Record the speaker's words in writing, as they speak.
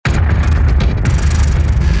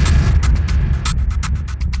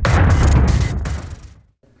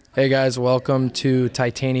Hey guys, welcome to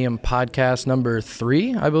Titanium Podcast number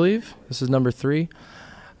 3, I believe. This is number 3.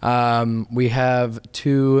 We have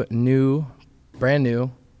two brand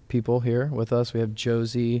new people here with us. We have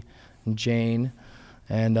Josie and Jane,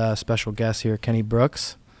 and special guest here, Kenny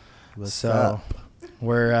Brooks. What's up?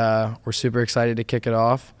 We're super excited to kick it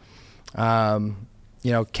off.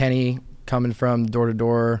 Kenny coming from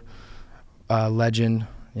door-to-door legend.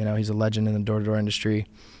 He's a legend in the door-to-door industry.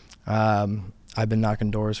 I've been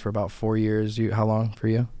knocking doors for about 4 years. How long for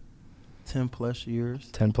you? 10 plus years.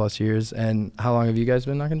 10 plus years. And how long have you guys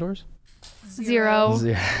been knocking doors? Zero.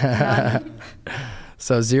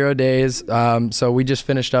 So 0 days. So we just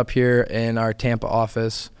finished up here in our Tampa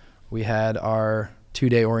office. We had our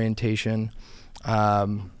 2-day orientation.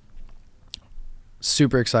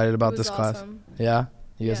 Super excited about this class. Awesome. Yeah?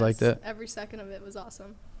 You guys liked it? Every second of it was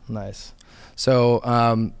awesome. Nice.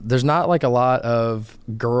 So there's not like a lot of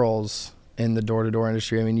girls in the door-to-door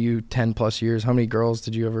industry. I mean, you 10 plus years, how many girls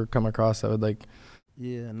did you ever come across that would like?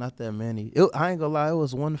 Yeah, not that many. I ain't gonna lie, it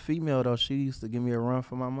was one female though. She used to give me a run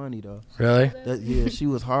for my money though. Really? Yeah, she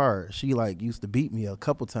was hard. She like used to beat me a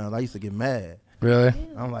couple times. I used to get mad. Really?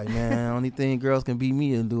 I'm like, man, only thing girls can beat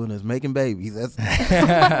me in doing is making babies. That's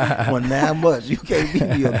when that much. You can't beat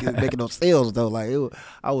me up making no sales though. Like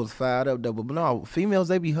I was fired up though. But no, females,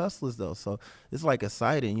 they be hustlers though. So it's like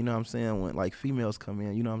exciting, you know what I'm saying, when like females come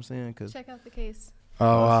in, you know what I'm saying? Cause Check out the case.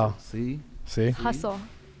 Oh, wow. See? Hustle.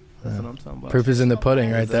 That's what I'm talking about. Proof is in the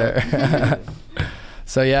pudding right there.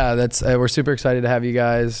 So yeah, that's we're super excited to have you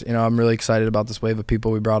guys. I'm really excited about this wave of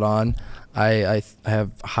people we brought on. I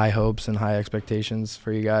have high hopes and high expectations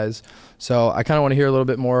for you guys. So I kind of want to hear a little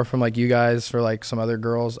bit more from like you guys for like some other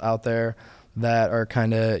girls out there that are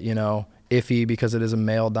kind of, iffy because it is a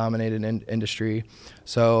male dominated industry.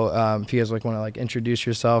 So if you guys like want to like introduce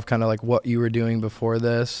yourself, kind of like what you were doing before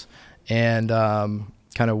this and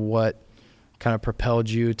kind of what kind of propelled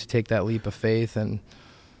you to take that leap of faith, and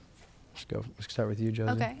let's start with you,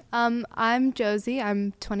 Josie. Okay. I'm Josie.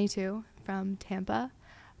 I'm 22 from Tampa.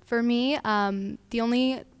 For me, the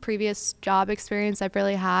only previous job experience I've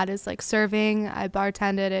really had is like serving. I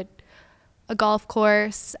bartended at a golf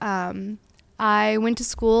course. I went to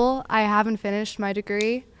school. I haven't finished my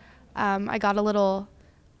degree. I got a little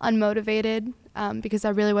unmotivated because I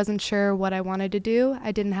really wasn't sure what I wanted to do.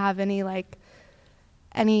 I didn't have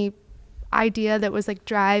any idea that was like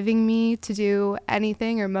driving me to do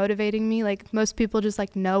anything or motivating me. Like most people just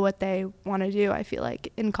like know what they want to do, I feel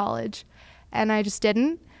like, in college. And I just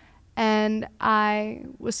didn't. And I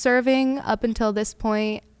was serving up until this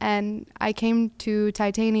point, and I came to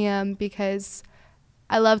Titanium because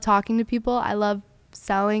I love talking to people. I love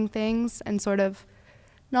selling things and sort of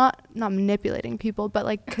not manipulating people, but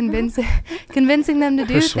like convincing them to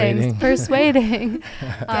do things, persuading,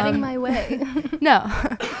 getting my way. No.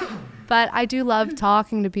 But I do love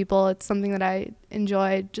talking to people. It's something that I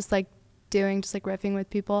enjoy just like doing, just like riffing with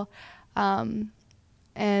people.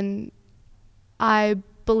 And I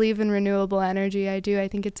believe in renewable energy. I do. I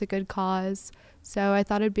think it's a good cause. So I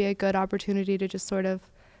thought it'd be a good opportunity to just sort of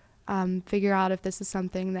figure out if this is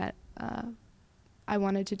something that I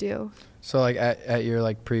wanted to do. So like at your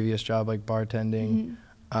like previous job, like bartending,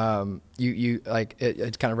 you like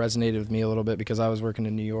it kind of resonated with me a little bit because I was working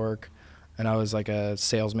in New York. And I was like a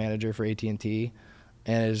sales manager for AT&T,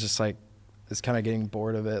 and it was just like, it's kind of getting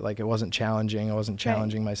bored of it. Like it wasn't challenging. I wasn't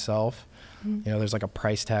challenging myself. There's like a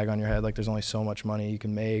price tag on your head. Like there's only so much money you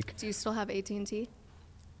can make. Do you still have AT&T?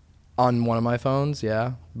 On one of my phones,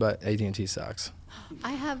 yeah, but AT&T sucks.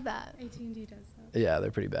 I have that. AT&T does that. Yeah,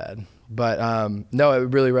 they're pretty bad. But no,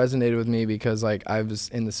 it really resonated with me because like I was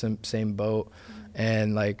in the same boat.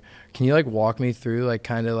 And like, can you like walk me through like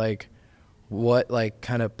kind of like, what like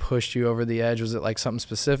kind of pushed you over the edge? Was it like something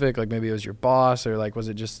specific? Like maybe it was your boss, or like was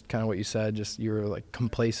it just kind of what you said, just you were like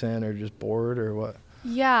complacent or just bored, or what?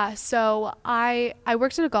 Yeah, so I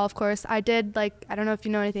worked at a golf course. I did like, I don't know if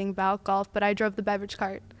you know anything about golf, but I drove the beverage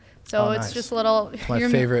cart. So it's nice. just a little. It's my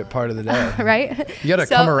favorite part of the day. Right? You got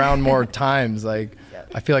to come around more times. Like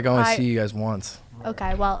I feel like I only see you guys once.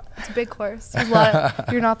 Okay, well, it's a big course. There's a lot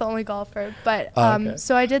you're not the only golfer. But okay.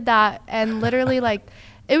 So I did that, and literally like,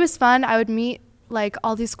 it was fun. I would meet like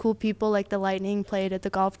all these cool people, like the Lightning played at the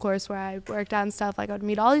golf course where I worked at and stuff. Like I would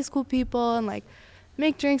meet all these cool people and like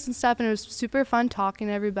make drinks and stuff. And it was super fun talking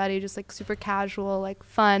to everybody, just like super casual, like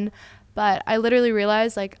fun. But I literally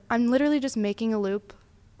realized like I'm literally just making a loop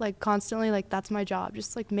like constantly. Like that's my job,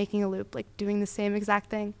 just like making a loop, like doing the same exact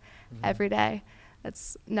thing every day.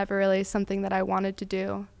 That's never really something that I wanted to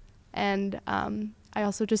do. And I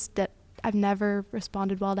also just I've never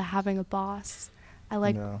responded well to having a boss. I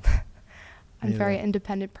like, No. I'm a very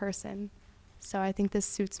independent person. So I think this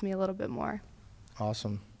suits me a little bit more.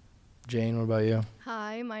 Awesome. Jane, what about you?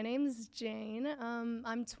 Hi, my name's Jane.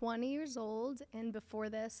 I'm 20 years old, and before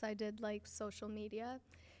this, I did like social media.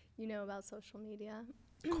 You know about social media.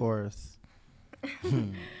 Of course.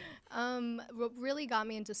 What really got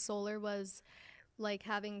me into solar was like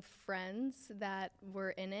having friends that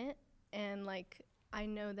were in it, and like I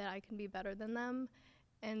know that I can be better than them,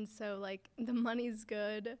 and so like the money's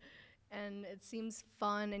good, and it seems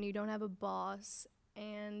fun, and you don't have a boss.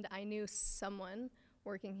 And I knew someone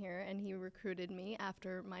working here, and he recruited me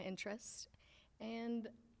after my interest, and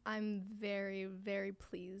I'm very, very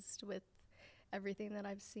pleased with everything that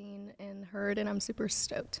I've seen and heard, and I'm super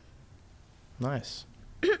stoked. Nice.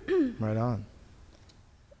 Right on.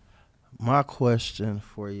 My question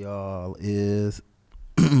for y'all is,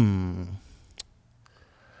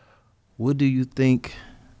 what do you think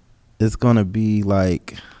is gonna be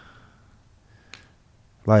like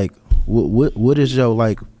what is your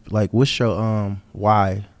like what's your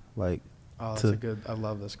why, like Oh, that's to- a good. I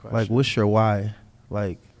love this question. like what's your why,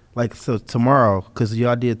 like so tomorrow, because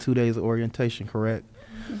y'all did 2 days of orientation, correct?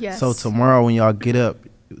 Yes. So tomorrow when y'all get up,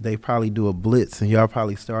 they probably do a blitz, and y'all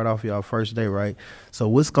probably start off y'all first day, right? So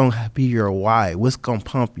what's gonna be your why? What's gonna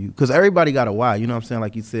pump you? Because everybody got a why, you know what I'm saying?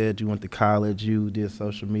 Like you said, you went to college, you did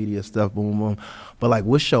social media stuff, boom, boom. But like,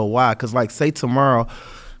 what's your why? Because like, say tomorrow,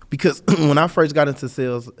 because when I first got into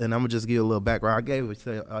sales, and I'm gonna just give you a little background. I gave it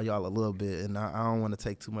to y'all a little bit, and I don't want to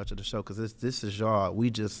take too much of the show because this is y'all. We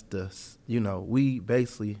just, we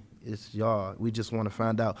basically, it's y'all. We just want to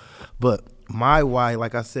find out. But my why,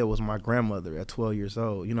 like I said, was my grandmother at 12 years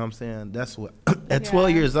old. You know what I'm saying? That's what, at 12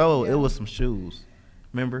 Yeah, years old, yeah. it was some shoes.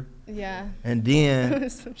 Remember? Yeah. And then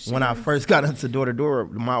Some when I shoes. first got into door to door,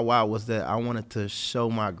 my why was that I wanted to show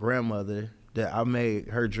my grandmother that I made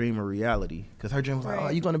her dream a reality. Because her dream was like, oh,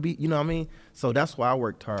 Right. you going to be, you know what I mean? So that's why I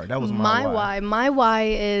worked hard. That was my why. My why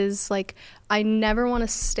is like I never want to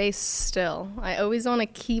stay still. I always want to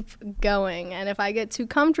keep going, and if I get too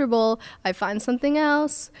comfortable, I find something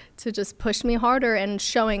else to just push me harder. And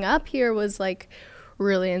showing up here was like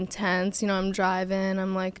really intense. You know, I'm driving,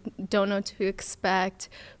 I'm like don't know what to expect,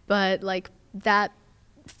 but like that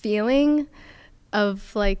feeling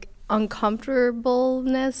of like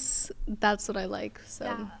uncomfortableness, that's what I like. So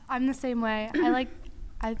Yeah, I'm the same way.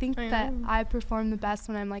 I think I that know. I perform the best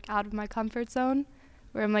when I'm like out of my comfort zone,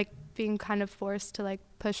 where I'm like being kind of forced to like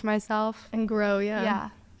push myself. and grow, Yeah,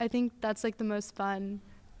 I think that's like the most fun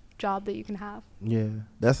job that you can have. Yeah,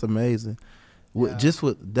 that's amazing. Yeah. Just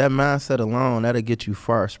with that mindset alone, that'll get you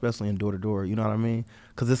far, especially in door to door. You know what I mean?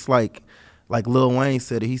 Because it's like Lil Wayne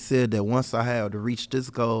said, he said that once I had to reach this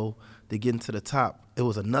goal to get into the top, it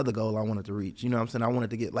was another goal I wanted to reach. You know what I'm saying? I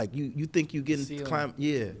wanted to get like you think you getting Ceiling. climb,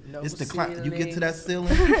 yeah. No It's the climb. You get to ceiling. that ceiling,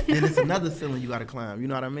 then it's another ceiling you got to climb. You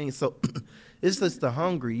know what I mean? So it's just the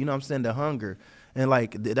hungry. You know what I'm saying? The hunger, and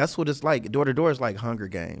like that's what it's like. Door to door is like Hunger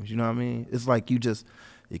Games. You know what I mean? It's like you just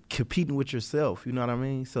competing with yourself. You know what I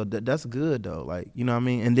mean? So that's good though. Like, you know what I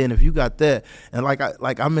mean? And then if you got that, and like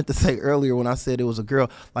I meant to say earlier when I said it was a girl,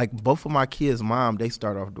 like both of my kids' mom, they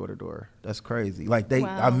start off door to door. That's crazy. Like I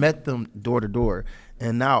Wow. met them door to door,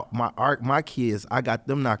 and now my kids, I got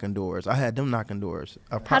them knocking doors. I had them knocking doors.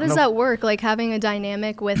 How does that work? Like having a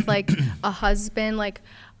dynamic with like a husband, like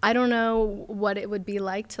I don't know what it would be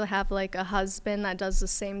like to have like a husband that does the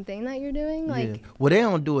same thing that you're doing. Like Yeah. Well, they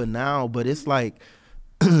don't do it now, but it's like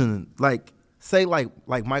like say like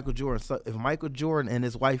Michael Jordan. So if Michael Jordan and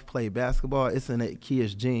his wife play basketball, it's in a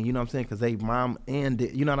kid's gene. You know what I'm saying? Because they mom and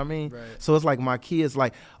you know what I mean? Right. So it's like my kids.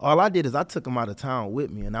 Like all I did is I took them out of town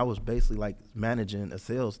with me, and I was basically like managing a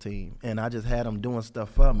sales team, and I just had them doing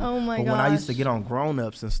stuff for me. Oh my But when I used to gosh. get on Grown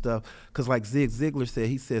Ups and stuff, because like Zig Ziglar said,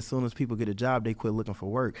 he said as soon as people get a job, they quit looking for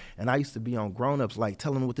work. And I used to be on Grown Ups like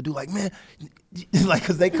telling them what to do. Like man, like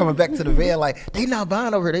because they coming back to the van like they not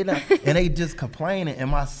buying over here, they not, and they just complaining. And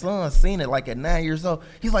my son seen it like at 9 years old.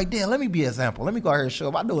 He's like, Dad, let me be an example. Let me go out here and show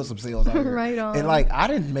him I doing some sales out here. Right on. And like I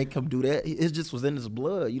didn't make him do that. It just was in his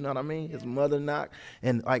blood. You know what I mean? His mother knocked,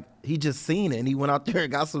 and like he just seen it, and he went out there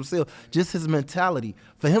and got some sales. Just his mentality.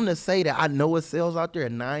 For him to say that I know it's sales out there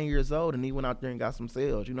at 9 years old, and he went out there and got some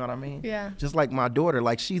sales. You know what I mean? Yeah. Just like my daughter,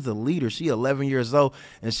 like she's a leader. She 11 years old,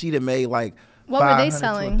 and she done made like. What were they 500 to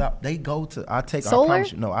selling? 1,000. They go to. I Solar?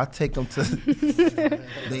 promise you. No, I take them to.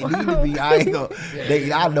 They need to be. I ain't go.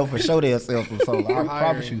 I know for sure they'll sell some solar. I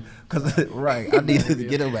promise you. Cause right, I needed to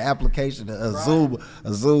get them an application, a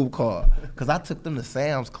Zoom call. Cause I took them to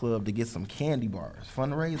Sam's Club to get some candy bars,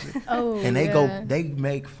 fundraiser. Oh, and yeah. they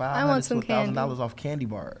make $500 want to some $1,000 candy. off candy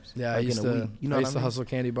bars. Yeah, like I used in a to. week. You know I what used I to mean? hustle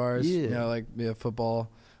candy bars. Yeah. You know, like football.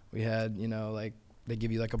 We had, like they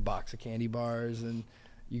give you like a box of candy bars, and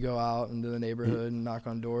you go out into the neighborhood and knock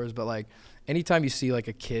on doors, but like anytime you see like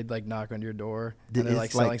a kid like knock on your door and they're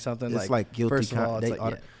like selling something, it's like guilty. first of all,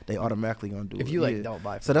 it's they automatically gonna do it. If you like don't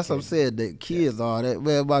buy, so that's what I'm saying. The kids, all that,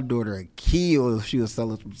 man. My daughter would kill if she was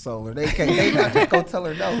selling some solar. They can't. They not just gonna tell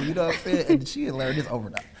her no. You know what I'm saying? And she learned this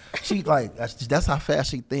overnight. She like that's how fast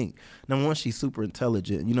she think. Number one, she's super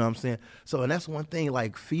intelligent. You know what I'm saying? So and that's one thing.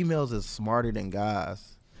 Like females is smarter than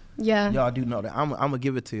guys. Yeah. Y'all do know that. I'm gonna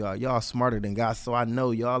give it to y'all. Y'all smarter than guys. So I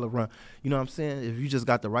know y'all will run. You know what I'm saying? If you just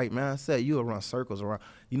got the right mindset, you'll run circles around.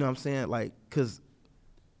 You know what I'm saying? Like, cause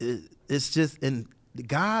it's just and the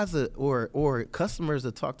guys or customers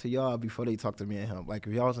that talk to y'all before they talk to me and him. Like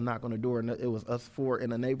if y'all was knocking on the door and it was us four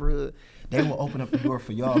in the neighborhood, they will open up the door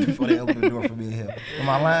for y'all before they open the door for me and him. Am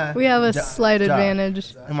I lying? We have a slight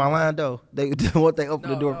advantage. Am I lying though? They what they open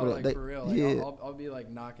the door for? Like, they, for real. Like, yeah. I'll be like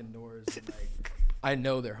knocking doors and like I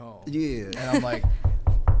know they're home. Yeah. And I'm like.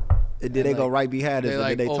 And then they go right behind us They and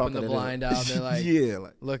like then they open talking the to blind them. out. They're like, yeah,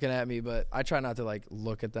 like, looking at me, but I try not to like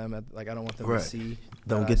look at them. Like I don't want them right. to see.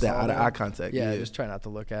 Don't get that out of eye contact. Yeah, just try not to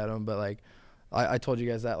look at them. But like, I told you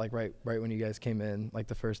guys that like right when you guys came in, like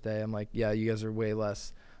the first day. I'm like, yeah, you guys are way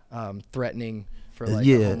less threatening for like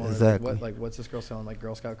yeah, the homeowners. exactly. Like what's this girl selling? Like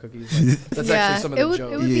Girl Scout cookies? Like, that's yeah, actually some of the it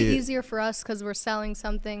jokes. would be Yeah. easier for us because we're selling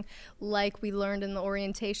something like we learned in the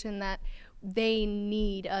orientation that they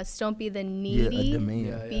need us. Don't be the needy,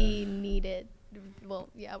 demand. be needed. Well,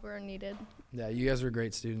 yeah, we're needed. Yeah, you guys were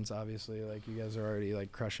great students, obviously. Like you guys are already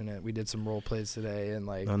like crushing it. We did some role plays today, and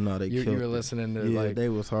like Oh, no, they you killed were it. listening to Yeah, like they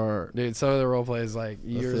was hard. dude. Some of the role plays like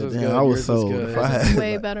yours said, was damn, good. I was yours sold. good. If I had-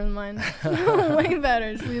 Way better than mine. Way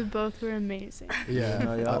better. We both were amazing. Yeah,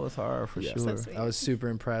 No, y'all was hard for yeah. sure. So sweet. I was super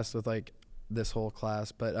impressed with like this whole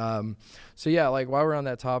class. But so yeah, like while we're on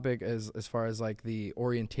that topic, as far as like the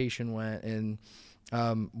orientation went, and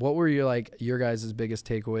what were your guys' biggest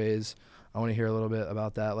takeaways? I want to hear a little bit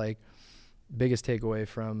about that. Like biggest takeaway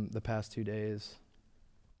from the past 2 days.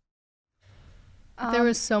 There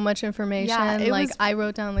was so much information. yeah, it like was- I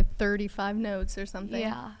wrote down like 35 notes or something.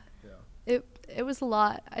 Yeah. It was a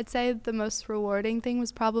lot. I'd say the most rewarding thing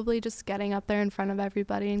was probably just getting up there in front of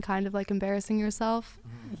everybody and kind of like embarrassing yourself.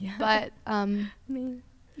 Yeah. But Me.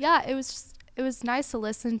 yeah, it was nice to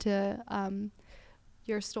listen to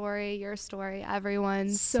your story,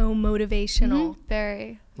 everyone's. So motivational.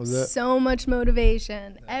 Very. Was it? So much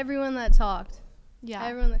motivation. Everyone that talked. Yeah.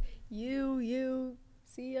 Everyone that, you,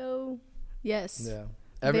 CEO. Yes. Yeah.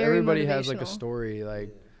 Very Everybody has like a motivational. story.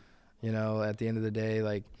 Like, you know, at the end of the day,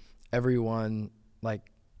 like everyone like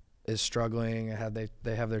is struggling.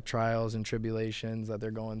 They have their trials and tribulations that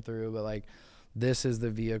they're going through. But like, this is the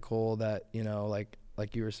vehicle that, you know, like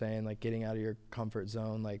you were saying, like getting out of your comfort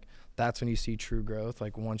zone. Like that's when you see true growth.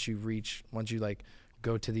 Like once you like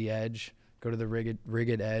go to the edge, go to the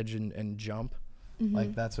rigged edge and jump.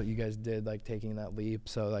 Like that's what you guys did, like taking that leap.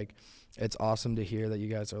 So like it's awesome to hear that you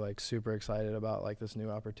guys are like super excited about like this new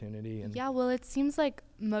opportunity. And Yeah, well, it seems like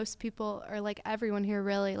most people, or like everyone here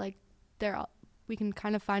really, like we can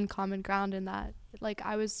kind of find common ground in that. Like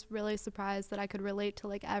I was really surprised that I could relate to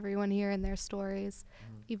like everyone here and their stories.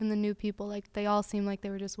 Even the new people, like they all seemed like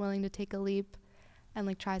they were just willing to take a leap and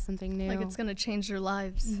like try something new. Like it's going to change their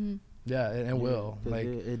lives. yeah, it will. 'Cause Like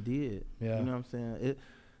it did. Yeah. You know what I'm saying?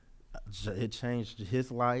 It changed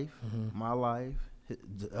his life, my life,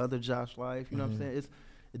 the other Josh's life. You know what I'm saying?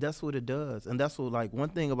 That's what it does. And that's what, like, one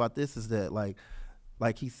thing about this is that like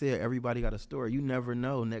he said, everybody got a story. You never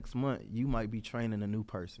know, next month you might be training a new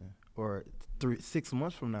person, or 6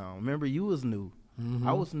 months from now. Remember, you was new.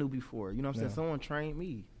 I was new before. You know what I'm saying? Yeah. Someone trained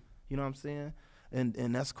me. You know what I'm saying?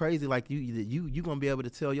 And that's crazy. Like you gonna be able to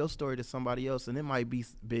tell your story to somebody else, and it might be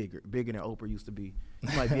bigger than Oprah used to be.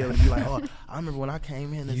 You might be able to be like, oh, I remember when I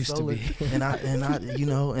came in Used to solar, be. and I you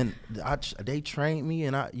know, and they trained me,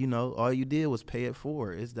 and you know, all you did was pay it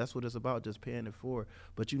forward. That's what it's about, just paying it forward.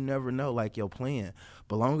 But you never know, like, your plan.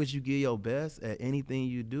 But long as you give your best at anything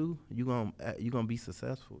you do, you gonna be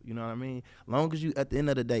successful. You know what I mean? Long as you, at the end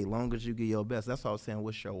of the day, long as you give your best. That's what I was saying.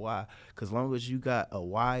 What's your why? Because long as you got a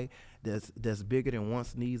why that's bigger than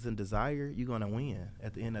wants, needs, and desire, you're gonna win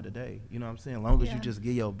at the end of the day. You know what I'm saying? Long as you Yeah. just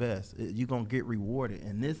give your best, you're gonna get rewarded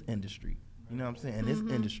in this industry. You know what I'm saying? In this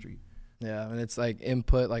industry. yeah, and it's like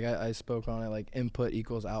input. Like I spoke on it. Like input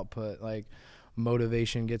equals output. Like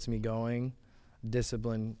motivation gets me going,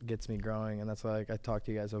 discipline gets me growing, and that's why, like, I talked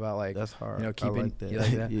to you guys about, like, That's hard. you know, I keeping like that. you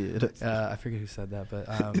like that? Yeah, that's- I forget who said that, but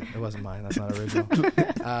it wasn't mine. That's not original.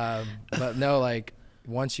 But no, like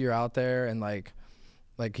once you're out there and like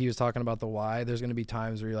he was talking about the why, there's gonna be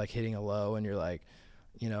times where you're like hitting a low and you're like,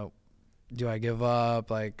 you know, do I give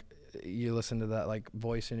up? Like, you listen to that like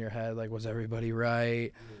voice in your head, like, was everybody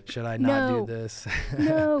right? Should I not do this?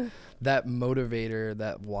 No. That motivator,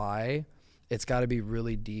 that why, it's got to be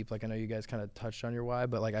really deep. Like, I know you guys kind of touched on your why,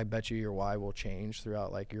 but like, I bet you your why will change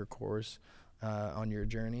throughout like your course, on your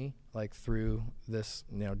journey, like through this,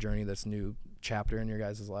 journey, this new chapter in your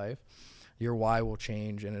guys' life. Your why will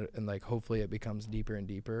change, and like hopefully it becomes deeper and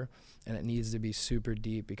deeper, and it needs to be super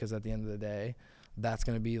deep, because at the end of the day, that's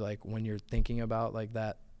going to be like when you're thinking about like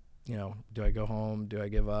that, do I go home? Do I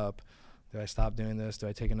give up? Do I stop doing this? Do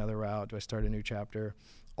I take another route? Do I start a new chapter?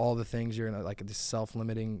 All the things you're in, like the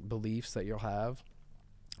self-limiting beliefs that you'll have.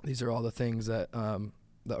 These are all the things that,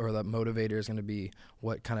 that motivator is going to be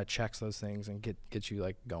what kind of checks those things and get you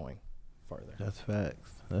like going farther. That's facts.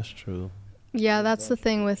 That's true. Yeah, that's the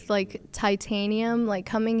thing with like titanium, like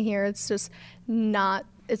coming here, it's just not,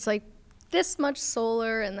 it's like this much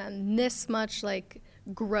solar and then this much like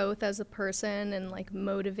growth as a person and like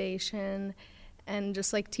motivation and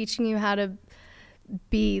just like teaching you how to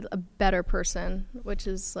be a better person, which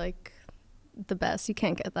is like the best. You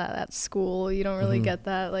can't get that at school. You don't really get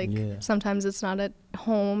that. Like sometimes it's not at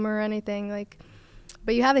home or anything, like,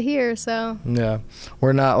 but you have it here, so. Yeah.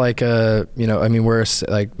 We're not like we're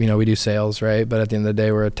like, we do sales, right? But at the end of the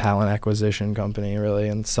day, we're a talent acquisition company, really,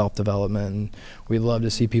 and self-development. And we love to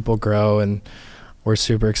see people grow, and we're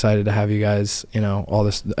super excited to have you guys, all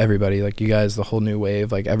this, everybody, like you guys, the whole new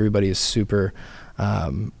wave, like everybody is super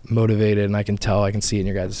motivated, and I can see it in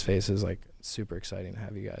your guys' faces, like super exciting to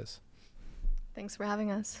have you guys. Thanks for having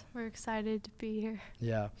us. We're excited to be here.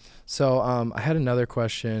 Yeah. So I had another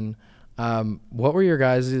question. What were your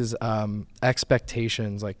guys'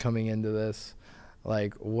 expectations like coming into this?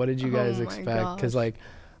 Like, what did you guys expect? Because like,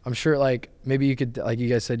 I'm sure like maybe you could, like you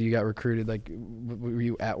guys said you got recruited, like were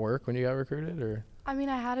you at work when you got recruited, or? I mean,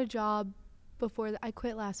 I had a job before I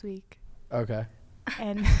quit last week. Okay.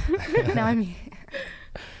 And now I'm here.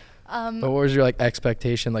 But what was your like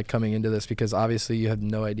expectation like coming into this? Because obviously you had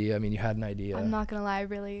no idea. I mean, you had an idea. I'm not gonna lie, I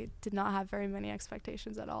really did not have very many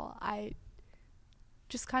expectations at all. I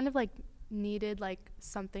just kind of like needed like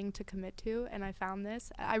something to commit to, and I found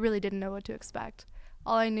this. I really didn't know what to expect.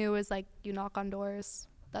 All I knew was like you knock on doors.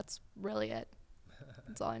 That's really it.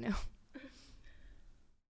 That's all I knew.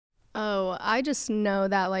 Oh, I just know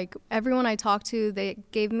that like everyone I talked to, they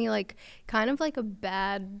gave me like kind of like a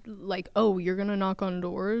bad like, oh, you're gonna knock on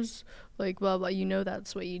doors, like blah blah,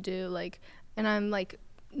 that's what you do, like, and I'm like,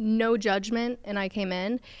 no judgment, and I came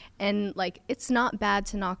in, and like it's not bad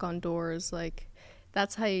to knock on doors, like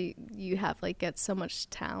that's how you have like get so much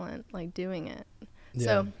talent like doing it. Yeah.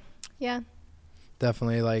 So yeah,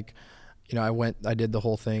 definitely. Like, I did the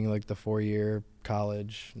whole thing, like the 4-year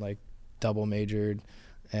college, like double majored.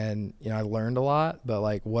 And, I learned a lot, but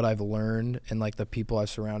like what I've learned and like the people I've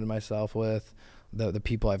surrounded myself with, the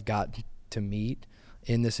people I've got to meet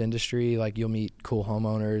in this industry, like you'll meet cool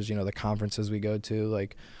homeowners, the conferences we go to,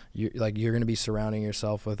 like you're going to be surrounding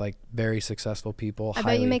yourself with like very successful people. I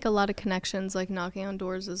bet you make a lot of connections, like knocking on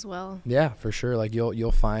doors as well. Yeah, for sure. Like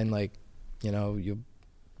you'll find like, you'll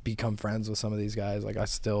become friends with some of these guys. Like I'm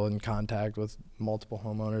still in contact with multiple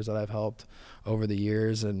homeowners that I've helped over the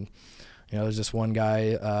years. And, there's this one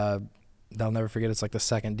guy that I'll never forget. It's like the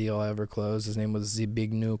second deal I ever closed. His name was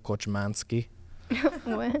Zbigniew Koczmanski.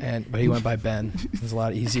 What? But he went by Ben. It was a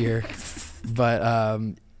lot easier. But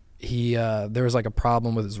there was like a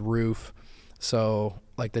problem with his roof. So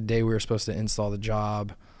like the day we were supposed to install the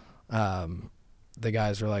job, the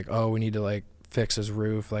guys were like, oh, we need to like fix his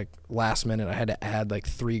roof. Like last minute, I had to add like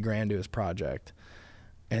 $3,000 to his project.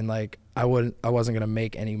 And like I wasn't going to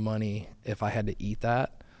make any money if I had to eat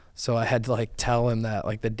that. So I had to like tell him that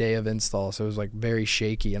like the day of install. So it was like very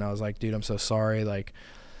shaky. And I was like, dude, I'm so sorry. Like,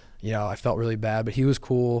 I felt really bad, but he was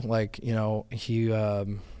cool. Like, he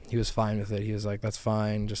was fine with it. He was like, that's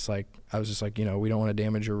fine. Just like, I was just like, we don't want to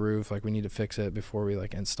damage your roof. Like we need to fix it before we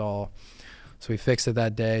like install. So we fixed it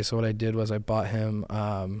that day. So what I did was I bought him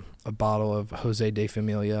a bottle of Jose de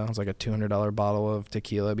Familia. It was like a $200 bottle of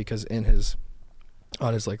tequila, because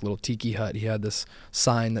on his like little tiki hut, he had this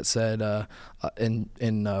sign that said in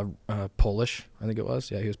Polish, I think it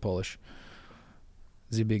was. Yeah, he was Polish.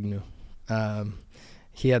 Zbigniew.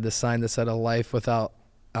 He had this sign that said, a life without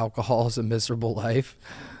alcohol is a miserable life.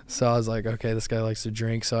 So I was like, okay, this guy likes to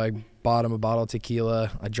drink. So I bought him a bottle of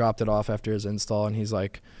tequila. I dropped it off after his install, and he's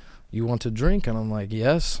like, you want to drink? And I'm like,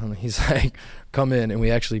 yes. And he's like, come in. And we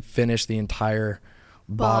actually finished the entire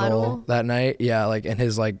bottle that night. Yeah, like, and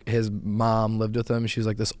his mom lived with him. She was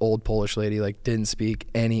like this old Polish lady, like didn't speak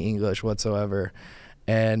any English whatsoever.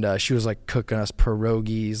 And she was like cooking us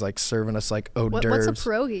pierogies, like serving us like hors d'oeuvres. What's a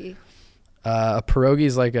pierogi? A pierogi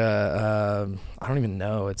is like I don't even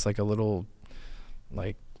know. It's like a little,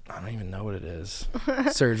 like, I don't even know what it is.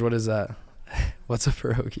 Serge, what is that? What's a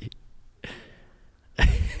pierogi?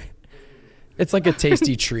 It's like a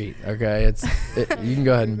tasty treat. Okay, you can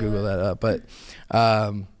go ahead and Google that up. But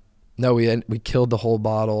no, we killed the whole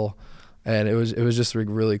bottle, and it was just like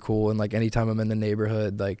really cool. And like anytime I'm in the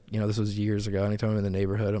neighborhood, like, you know, this was years ago. Anytime I'm in the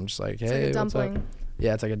neighborhood, I'm just like, hey, It's like a what's up? dumpling.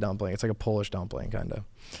 Yeah, it's like a dumpling. It's like a Polish dumpling, kind of.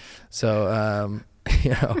 So,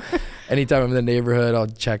 you know, anytime I'm in the neighborhood, I'll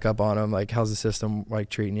check up on him. Like, how's the system like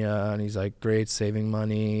treating you? And he's like, great, saving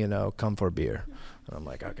money. You know, come for a beer. And I'm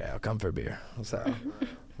like, okay, I'll come for a beer. So,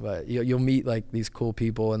 but you'll meet like these cool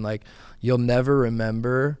people, and like you'll never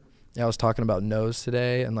remember. I was talking about no's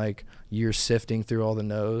today, and like you're sifting through all the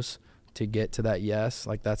no's to get to that yes.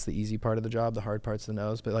 Like that's the easy part of the job. The hard part's the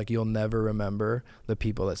no's. But like you'll never remember the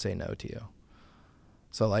people that say no to you.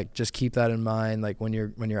 So like just keep that in mind. Like when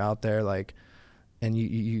you're out there, like, and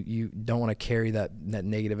you don't want to carry that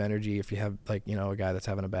negative energy. If you have like, you know, a guy that's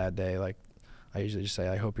having a bad day, like I usually just say,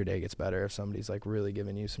 I hope your day gets better if somebody's like really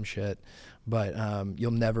giving you some shit. But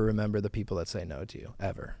you'll never remember the people that say no to you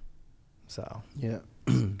ever. So Yeah.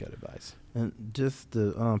 good advice. And just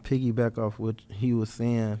to piggyback off what he was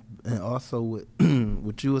saying, and also what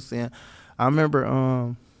what you were saying, I remember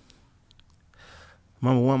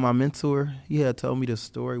one of my mentor, he had told me the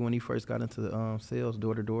story when he first got into sales,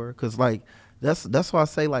 door to door. Cause like that's why I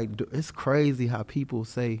say like it's crazy how people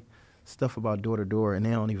say stuff about door to door and they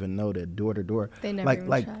don't even know that door to door. They never even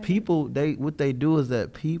like tried. people, what they do is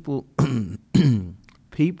that people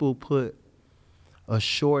people put a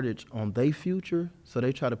shortage on their future, so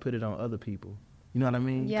they try to put it on other people. You know what I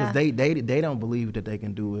mean? Yeah. Because they don't believe that they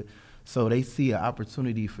can do it, so they see an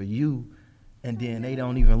opportunity for you, and then they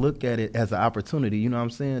don't even look at it as an opportunity. You know what I'm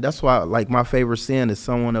saying? That's why, like, my favorite saying is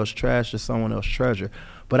someone else trash is someone else treasure.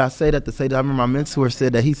 But I say that to say that I remember my mentor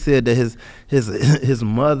said that he said that his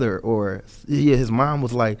mother or his mom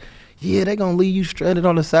was like, yeah, they gonna leave you stranded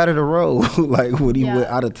on the side of the road, like when he went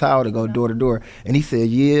out of town to go door to door. And he said,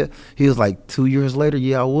 yeah. He was like, 2 years later,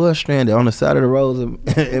 yeah, I was stranded on the side of the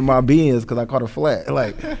road in my Benz because I caught a flat.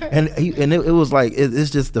 Like, and it was like, it's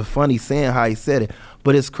just the funny saying how he said it.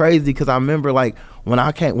 But it's crazy because I remember like when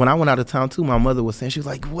I went out of town too, my mother was saying, she was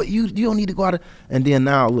like, what, you don't need to go out of, and then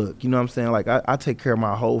now look, you know what I'm saying? Like I take care of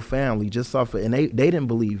my whole family just off of, and they didn't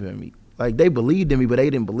believe in me. Like, they believed in me, but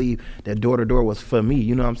they didn't believe that door to door was for me.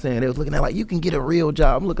 You know what I'm saying? They was looking at like, you can get a real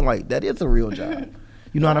job. I'm looking like, that is a real job.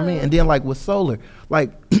 You know what I mean? And then like with solar,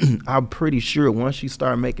 like I'm pretty sure once you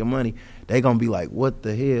start making money, they gonna be like, what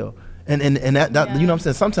the hell? And that Yeah. you know what I'm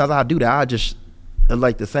saying? Sometimes I do that. I just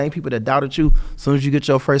like the same people that doubted you. As soon as you get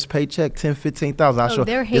your first paycheck, 10, 15,000, I show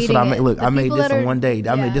they're this what I hating made. it. Look, The I made people this that in are- one day.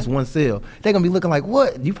 I made yeah. this one sale. They gonna be looking like,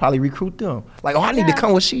 what? You probably recruit them. Like, oh, I need to Yeah.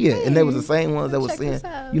 come where she at. And they was the same ones that Come was check saying, this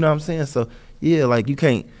out. you know what I'm saying? So yeah, like you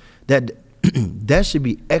can't, that that should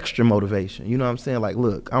be extra motivation. You know what I'm saying? Like,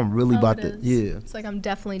 look, I'm really about it to, is. yeah. It's like I'm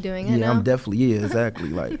definitely doing it Yeah, now. I'm definitely, yeah, exactly.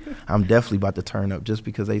 Like, I'm definitely about to turn up just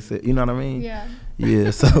because they said, you know what I mean? Yeah.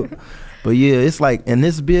 Yeah, so, but yeah, it's like, in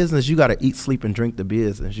this business, you got to eat, sleep, and drink the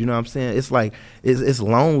business. You know what I'm saying? It's like, it's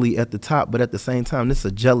lonely at the top, but at the same time, this is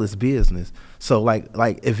a jealous business. So like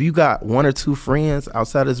if you got one or two friends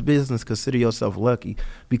outside of this business, consider yourself lucky,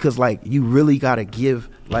 because like you really got to give,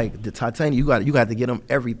 like the titanium, you got to get them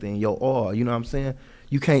everything, your all. You know what I'm saying?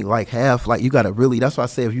 You can't like have, like, you got to really, that's why I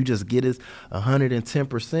say if you just get us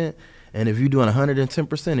 110%, and if you're doing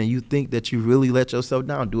 110% and you think that you really let yourself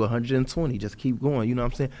down, do 120. Just keep going. You know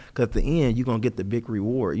what I'm saying? Because at the end, you're going to get the big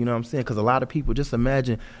reward. You know what I'm saying? Because a lot of people, just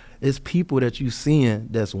imagine, it's people that you seeing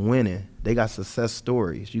that's winning. They got success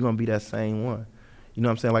stories. You're going to be that same one. You know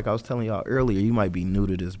what I'm saying? Like I was telling y'all earlier, you might be new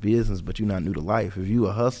to this business, but you're not new to life. If you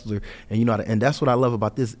a hustler and you know how to, and that's what I love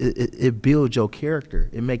about this, it builds your character.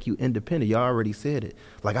 It make you independent. Y'all already said it.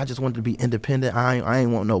 Like, I just wanted to be independent. I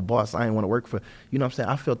ain't want no boss. I ain't want to work for, you know what I'm saying?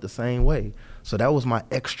 I felt the same way. So that was my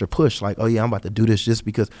extra push. Like, oh yeah, I'm about to do this just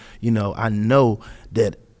because, you know, I know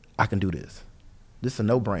that I can do this. This is a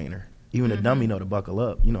no-brainer. Even a dummy know to buckle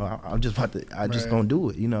up. You know, I'm just about to, I just Right. gonna do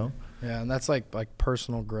it, you know? Yeah, and that's like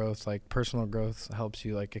personal growth. Like personal growth helps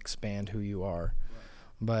you like expand who you are.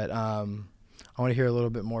 But I want to hear a little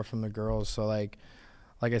bit more from the girls. So like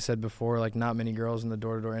I said before, like not many girls in the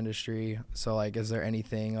door-to-door industry. So like, is there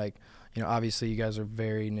anything like, you know, obviously you guys are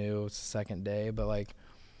very new. It's the second day, but like,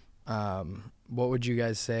 what would you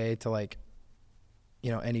guys say to like,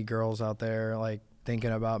 you know, any girls out there like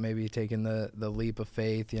thinking about maybe taking the leap of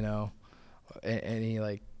faith? You know, any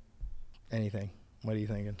like anything. What are you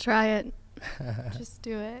thinking? Try it. Just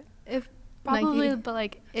do it. If Nike. probably, but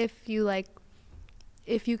like if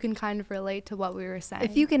if you can kind of relate to what we were saying.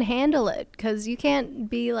 If you can handle it, because you can't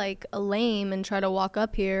be like a lame and try to walk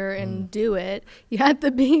up here and do it. You have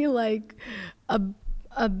to be like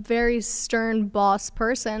a very stern boss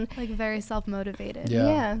person. like very self-motivated.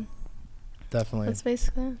 Yeah. Definitely. That's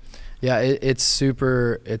basically it. Yeah, it's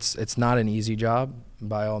super. It's not an easy job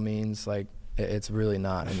by all means. Like it's really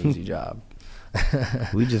not an easy job.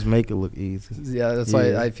 We just make it look easy. Yeah, that's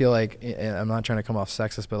why I feel like, and I'm not trying to come off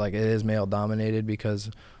sexist, but like it is male dominated because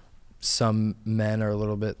some men are a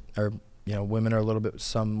little bit, or you know, women are a little bit.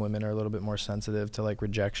 Some women are a little bit more sensitive to like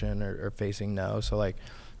rejection or facing no. So like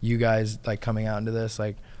you guys like coming out into this,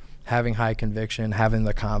 like having high conviction, having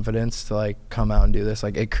the confidence to like come out and do this,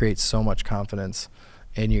 like it creates so much confidence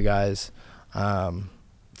in you guys.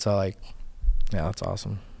 So like, yeah, that's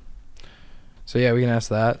awesome. So yeah, we can ask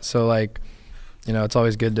that. So like, you know, it's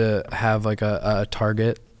always good to have like a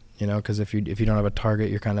target, you know, because if you don't have a target,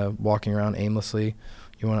 you're kind of walking around aimlessly.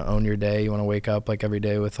 You want to own your day. You want to wake up like every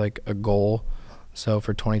day with like a goal. So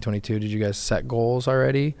for 2022, did you guys set goals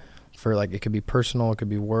already? For like, it could be personal, it could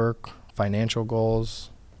be work, financial goals.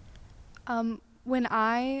 When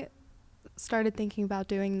I started thinking about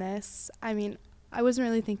doing this, I mean, I wasn't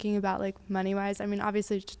really thinking about like money wise. I mean,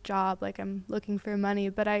 obviously it's a job, like I'm looking for money,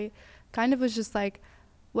 but I kind of was just like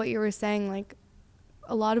what you were saying, like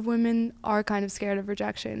a lot of women are kind of scared of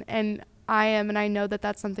rejection, and I am, and I know that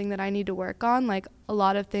that's something that I need to work on. Like a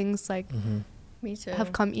lot of things like Me too.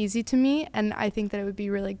 have come easy to me, and I think that it would be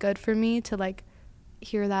really good for me to like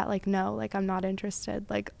hear that like no, like I'm not interested,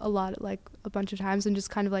 like a bunch of times, and just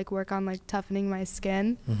kind of like work on like toughening my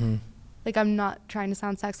skin. Like I'm not trying to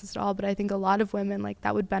sound sexist at all, but I think a lot of women, like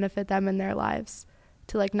that would benefit them in their lives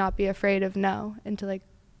to like not be afraid of no, and to like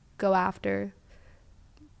go after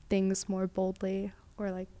things more boldly,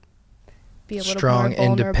 or like be a little strong, more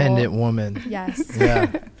vulnerable. independent woman. Yes.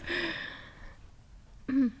 Yeah.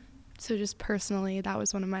 So just personally, that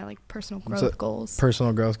was one of my like personal growth goals.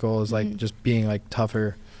 Personal growth goal is like just being like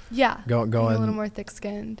tougher. Yeah. Going being a little more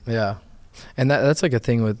thick-skinned. Yeah. And that's like a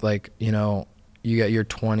thing with like, you know, you're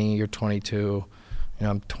 20, you're 22, you know,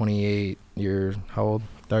 I'm 28, you're how old?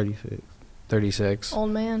 36. 36. Old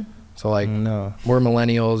man. So like No. we're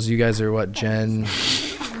millennials, you guys are what, Gen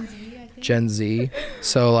Z.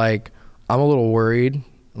 So like I'm a little worried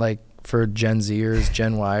like for Gen Zers,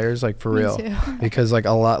 Gen Yers, like for Me real. too. Because like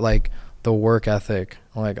a lot, like the work ethic,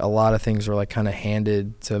 like a lot of things are like kind of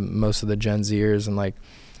handed to most of the Gen Zers, and like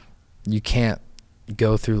you can't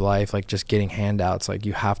go through life like just getting handouts. Like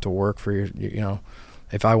you have to work for your, you know,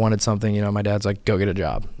 if I wanted something, you know, my dad's like, go get a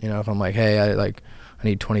job. You know, if I'm like, hey, I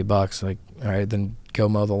need $20, like, all right, then go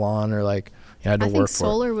mow the lawn, or like, you know, I had to I work think for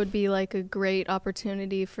solar would be like a great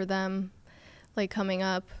opportunity for them, like coming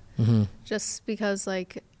up, just because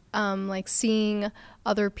like seeing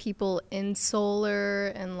other people in solar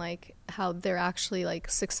and like how they're actually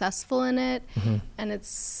like successful in it, and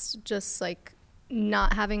it's just like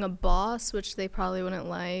not having a boss, which they probably wouldn't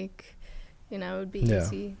like, you know, it would be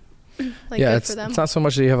easy. Like yeah, good for them. It's not so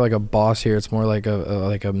much that you have like a boss here, it's more like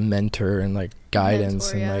a mentor and like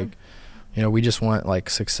guidance, and like, you know, we just want like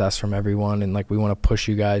success from everyone, and like we want to push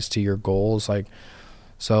you guys to your goals. Like,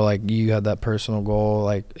 so like you had that personal goal,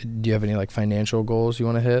 like do you have any like financial goals you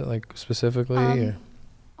want to hit like specifically? Or?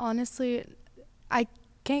 Honestly, I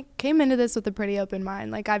came into this with a pretty open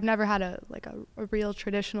mind. Like I've never had a real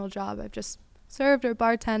traditional job. I've just served or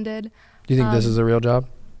bartended. Do you think this is a real job?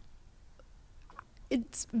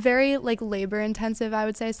 It's very like labor intensive, I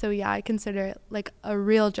would say. So yeah, I consider it like a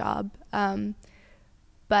real job.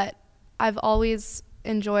 But I've always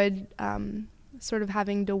enjoyed sort of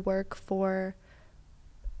having to work for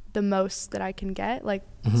the most that I can get, like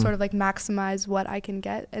sort of like maximize what I can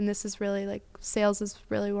get. And this is really like, sales is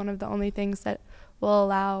really one of the only things that will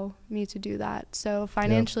allow me to do that. So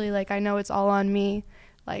financially, like I know it's all on me.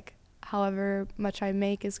 Like however much I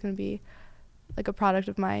make is going to be like a product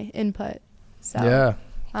of my input. So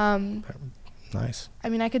nice. I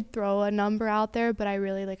mean, I could throw a number out there, but I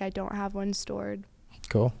really I don't have one stored.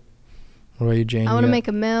 Cool. What about you, Jane? I want to make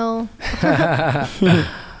a mill.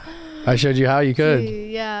 I showed you how you could.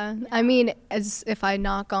 Yeah. I mean, as if I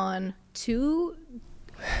knock on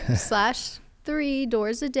 2/3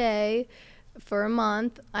 doors a day for a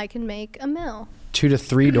month, I can make a mill. 2 to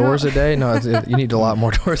 3 doors a day? No, you need a lot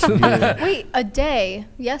more doors than that. Wait, a day?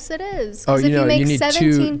 Yes, it is. Oh, if you need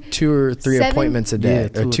 17, two or three appointments a day,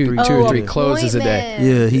 Yeah, or two or three closes a day.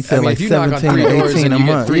 Yeah, he said like if you knock on 17, three doors 18 and a you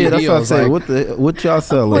get month. 3 Yeah, that's what I deals, say. like- What y'all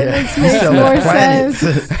selling? Appointments She's makes selling more planets.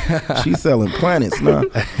 sense. She's selling planets now.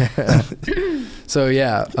 So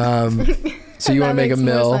yeah, so you want to That make a makes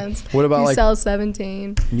more mill? sense. What about You like sell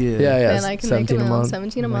 17. Yeah. Yeah. Then I can make a 17 mill. month.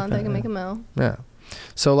 17 a month, I can make a mill. Yeah.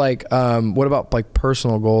 So like, what about like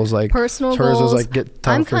personal goals? Like Personal hers goals. was like get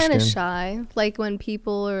I'm tougher kind of skin. shy. Like when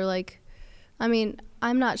people are like, I mean,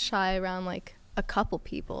 I'm not shy around like a couple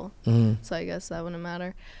people, so I guess that wouldn't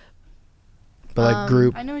matter. But like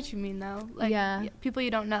group. I know what you mean though. Like Yeah. people you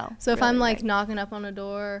don't know. So if really, I'm like right? knocking up on a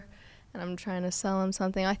door and I'm trying to sell them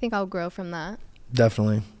something, I think I'll grow from that.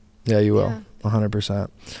 Definitely. Yeah, you will. 100%.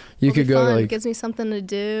 You It'll could be go to fun. It like, gives me something to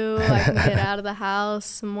do. I can get out of the house,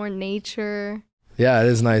 some more nature. yeah, it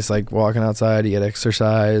is nice. Like walking outside, you get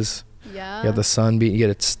exercise, Yeah. you get the sun beat, you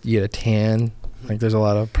get a tan. Like there's a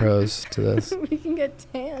lot of pros to this. We can get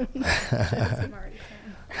tan.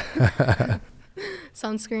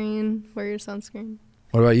 Sunscreen. Wear your sunscreen.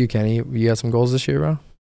 What about you, Kenny? You got some goals this year, bro?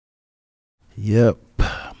 Yep.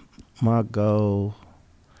 My goal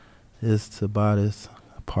is to buy this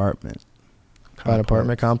apartment. Buy an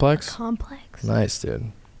apartment complex? Complex. Nice,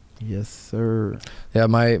 dude. Yes, sir. Yeah,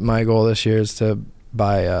 my goal this year is to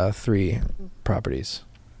buy 3 properties.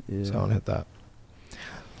 Yeah. So I want to hit that.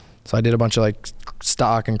 So I did a bunch of like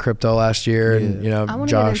stock and crypto last year, and Yeah. I want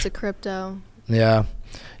to get Josh. into crypto. Yeah,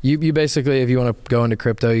 you basically, if you want to go into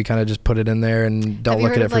crypto, you kind of just put it in there and don't Have you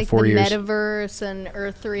look heard at it of, for like, 4 the years. Metaverse and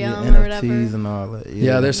Ethereum Yeah, or whatever. NFTs and all that.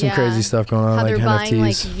 Yeah, there's some Yeah. crazy stuff going on, How like they're buying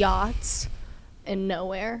NFTs. like yachts in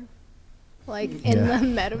nowhere, like in Yeah. the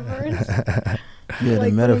metaverse. Yeah,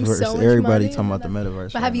 like, the putting metaverse. so much Everybody money talking about the into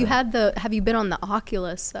metaverse. But right now. have you been on the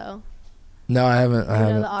Oculus though? No, I haven't. You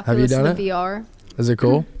know, the Have Oculus you done and it? the VR. Is it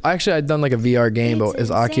cool? Actually, I'd done like a VR game, It's but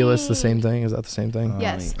is Oculus the insane. same thing? Is that the same thing?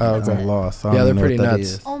 Yes. Oh, I'm okay. lost. I Yeah, don't they're even know pretty what that nuts.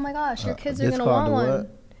 is. Oh my gosh, your kids are It's gonna want called the one.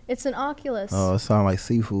 what? It's an Oculus. Oh, it sounds like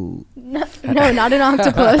seafood. No, not an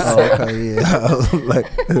octopus. Oh, okay, yeah. I was like,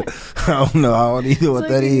 I don't know. I don't even know what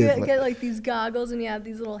that you is. get like these goggles and you have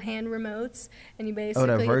these little hand remotes and you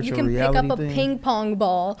basically you virtual can pick up reality a thing? ping pong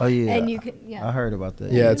ball. Oh, yeah. And you can I heard about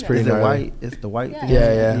that. Yeah, it's pretty Is it gnarly. white? It's the white Yeah. thing?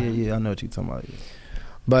 Yeah. Yeah, I know what you're talking about. Yeah.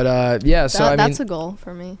 But yeah, so I mean, that's a goal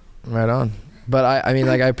for me. right on. But I mean,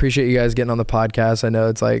 like, I appreciate you guys getting on the podcast. I know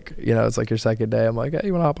it's like, it's like your second day. I'm like, hey,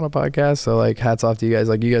 you want to hop on a podcast? So like, hats off to you guys.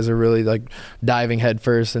 Like, you guys are really like diving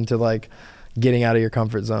headfirst into like getting out of your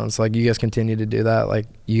comfort zone. So like, you guys continue to do that. Like,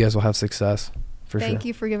 you guys will have success for sure. Thank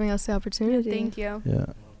you for giving us the opportunity. Thank you. Yeah.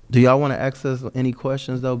 Do y'all want to ask us any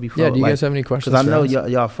questions though before? Yeah. Do you like, guys have any questions? Because I know for us?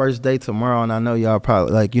 y'all first day tomorrow, and I know y'all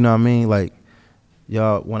probably like, you know what I mean? Like,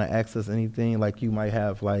 y'all want to ask us anything? Like, you might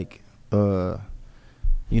have like, because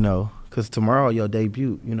tomorrow your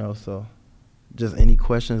debut, so just any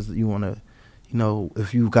questions that you want to,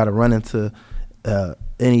 if you've got to run into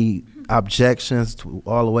any objections to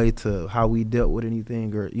all the way to how we dealt with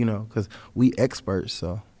anything, or because we experts.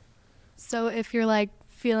 So if you're like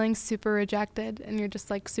feeling super rejected and you're just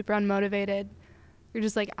like super unmotivated, you're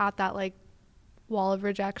just like at that like wall of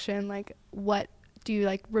rejection, like what do you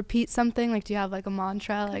like repeat something? Like do you have like a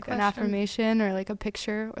mantra, like an question. affirmation or like a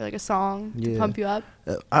picture or like a song to Yeah. pump you up?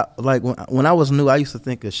 I like when I was new, I used to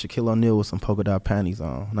think of Shaquille O'Neal with some polka dot panties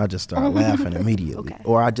on, and I just started laughing immediately. Okay.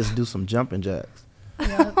 Or I just do some jumping jacks.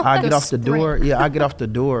 Yeah. I Go get off the door. sprint. Yeah, I get off the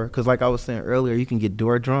door because, like I was saying earlier, you can get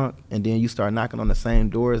door drunk, and then you start knocking on the same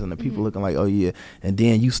doors, and the people looking like, oh yeah, and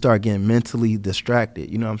then you start getting mentally distracted.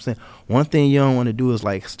 You know what I'm saying? One thing you don't want to do is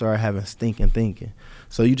like start having stinking thinking.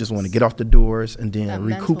 So you just want to get off the doors and then That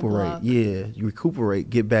mental recuperate. block. Yeah, you recuperate,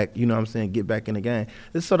 get back. You know what I'm saying? Get back in the game.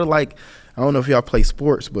 It's sort of like, I don't know if y'all play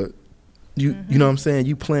sports, but you know what I'm saying?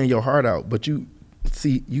 You playing your heart out, but you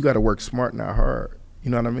got to work smart, not hard. You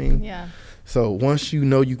know what I mean? Yeah. So once you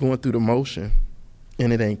know you're going through the motion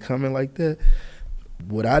and it ain't coming like that,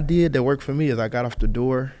 what I did that worked for me is I got off the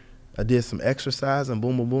door, I did some exercise, and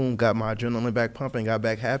boom, boom, boom, got my adrenaline back pumping, got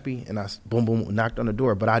back happy, and I boom, boom, knocked on the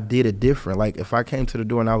door. But I did it different. Like if I came to the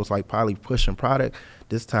door and I was like probably pushing product,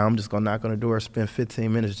 this time I'm just going to knock on the door, spend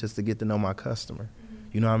 15 minutes just to get to know my customer.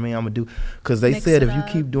 You know what I mean? I'm going to do, because they Mix said it if you up.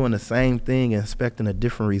 keep doing the same thing and expecting a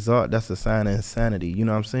different result, that's a sign of insanity. You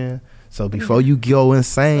know what I'm saying? So before you go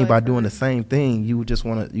insane So by I've doing the heard. same thing, you would just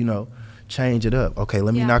want to, change it up. Okay,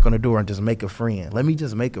 let me Yeah. knock on the door and just make a friend. Let me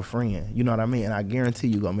just make a friend. You know what I mean? And I guarantee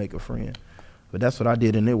you going to make a friend. But that's what I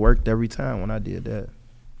did, and it worked every time when I did that.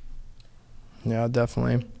 Yeah,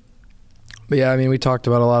 definitely. But yeah, I mean, we talked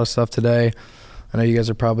about a lot of stuff today. I know you guys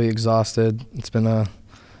are probably exhausted. It's been a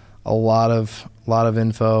lot of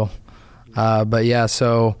info. But yeah,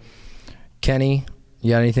 so Kenny,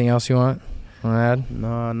 you got anything else you want to add?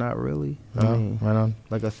 No, not really. I No? mean, Right on.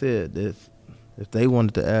 like I said, if they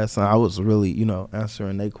wanted to ask something, I was really,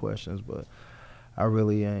 answering their questions, but I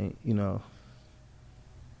really ain't,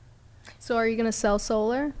 So are you gonna sell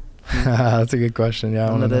solar? That's a good question. Yeah, I I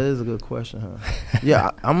know wanna that know. is a good question, huh?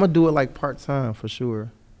 Yeah, I'm going to do it like part-time for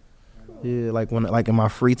sure. Yeah, like when like in my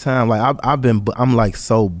free time, like I'm like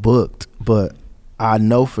so booked, but I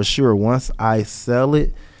know for sure once I sell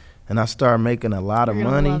it and I start making a lot of You're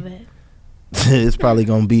gonna money, love it. it's probably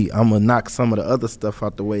gonna be, I'm gonna knock some of the other stuff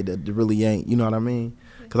out the way that really ain't, you know what I mean?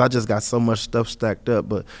 Cause I just got so much stuff stacked up,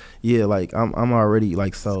 but yeah, like I'm already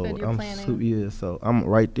like sold. good, you're I'm planning. so I'm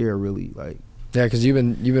right there really like. Yeah, because you've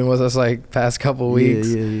been with us like past couple weeks.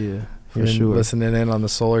 Yeah, for You've been sure. listening in on the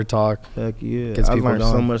solar talk. Heck yeah. Gets I people learned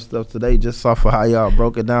so going. much stuff today just off of how y'all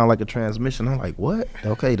broke it down like a transmission. I'm like, what?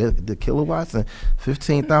 Okay, the kilowatts and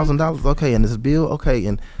 $15,000. Okay, and this bill. Okay,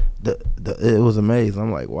 and it was amazing.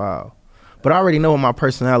 I'm like, wow. But I already know in my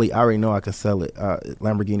personality, I already know I can sell it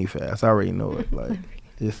Lamborghini fast. I already know it. Like,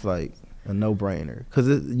 it's like a no-brainer. Because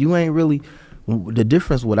you ain't really, the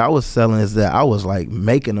difference what I was selling is that I was like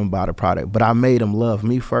making them buy the product, but I made them love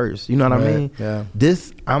me first. You know what I Right, mean? yeah.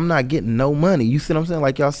 This, I'm not getting no money. You see what I'm saying?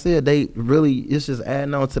 Like y'all said, they really, it's just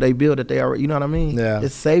adding on to their bill that they already, you know what I mean? Yeah.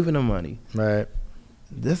 It's saving them money. Right.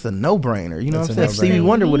 This a no-brainer. You know It's what a I'm saying? Stevie no-brainer.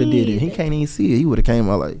 Wonder would have did it. He can't even see it. He would have came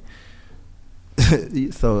out like,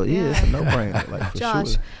 so yeah, it's a Yeah. no-brainer. Like for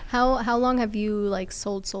Josh, sure. how long have you like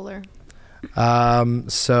sold solar?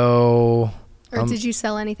 So Or did you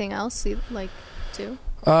sell anything else like too?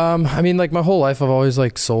 I mean, like my whole life I've always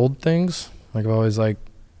like sold things. Like I've always like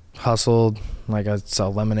hustled. Like I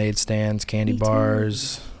sell lemonade stands, candy Me too.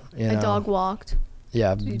 bars. You know. I dog walked.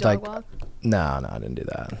 Yeah, Did you like dog walk? no, I didn't do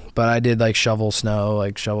that. But I did like shovel snow,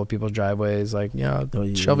 like shovel people's driveways. Like Oh,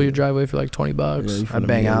 yeah, shovel yeah. your driveway for like $20. Yeah, you from I'd the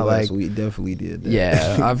bang out like Midwest, we definitely did that.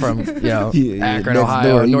 yeah. I'm from Yeah, Akron, next Ohio,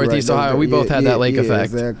 door, you Northeast right next Ohio. door. We both had that lake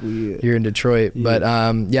effect. Exactly. Yeah. Here in Detroit, Yeah. but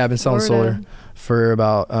yeah, I've been selling solar Florida. for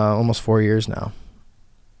about almost 4 years now.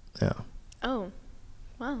 Yeah. Oh,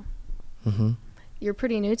 wow. hmm You're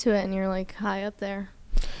pretty new to it, and you're like high up there.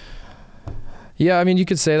 Yeah, I mean, you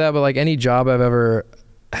could say that, but like any job I've ever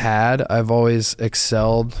had, I've always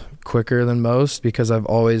excelled quicker than most because I've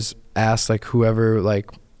always asked like whoever like,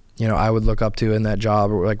 you know, I would look up to in that job,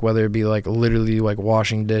 or like whether it be like literally like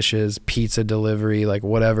washing dishes, pizza delivery, like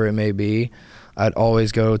whatever it may be. I'd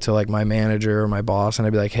always go to like my manager or my boss and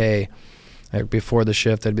I'd be like, hey, like before the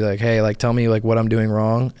shift, I'd be like, hey, like tell me like what I'm doing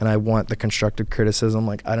wrong. And I want the constructive criticism.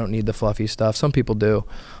 Like I don't need the fluffy stuff. Some people do,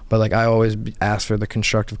 but like I always ask for the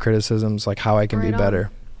constructive criticisms, like how I can be Right on.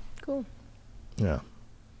 better. Cool. Yeah.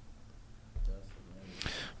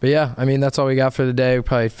 But yeah, I mean, that's all we got for today. We'll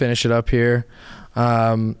probably finish it up here.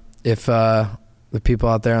 If the people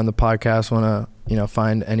out there on the podcast want to, you know,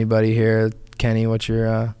 find anybody here, Kenny, what's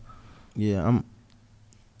your Yeah, I'm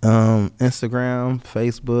Instagram,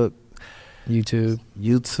 Facebook, YouTube?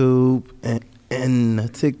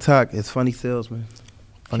 and TikTok is Funny Salesman.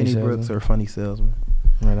 Funny Kenny Salesman. Brooks or Funny Salesman.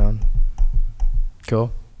 Right on.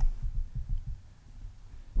 Cool.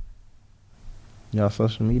 Y'all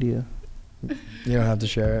social media? You don't have to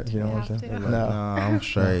share it if you don't You want have to. to. No. Nah, I'm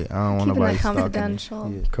straight. I don't want Keeping nobody that stalking me.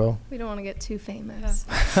 confidential. Yeah. Cool. We don't want to get too famous.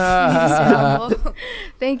 Yeah.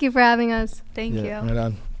 Thank you for having us. Thank Yeah. you. Right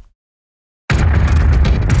on.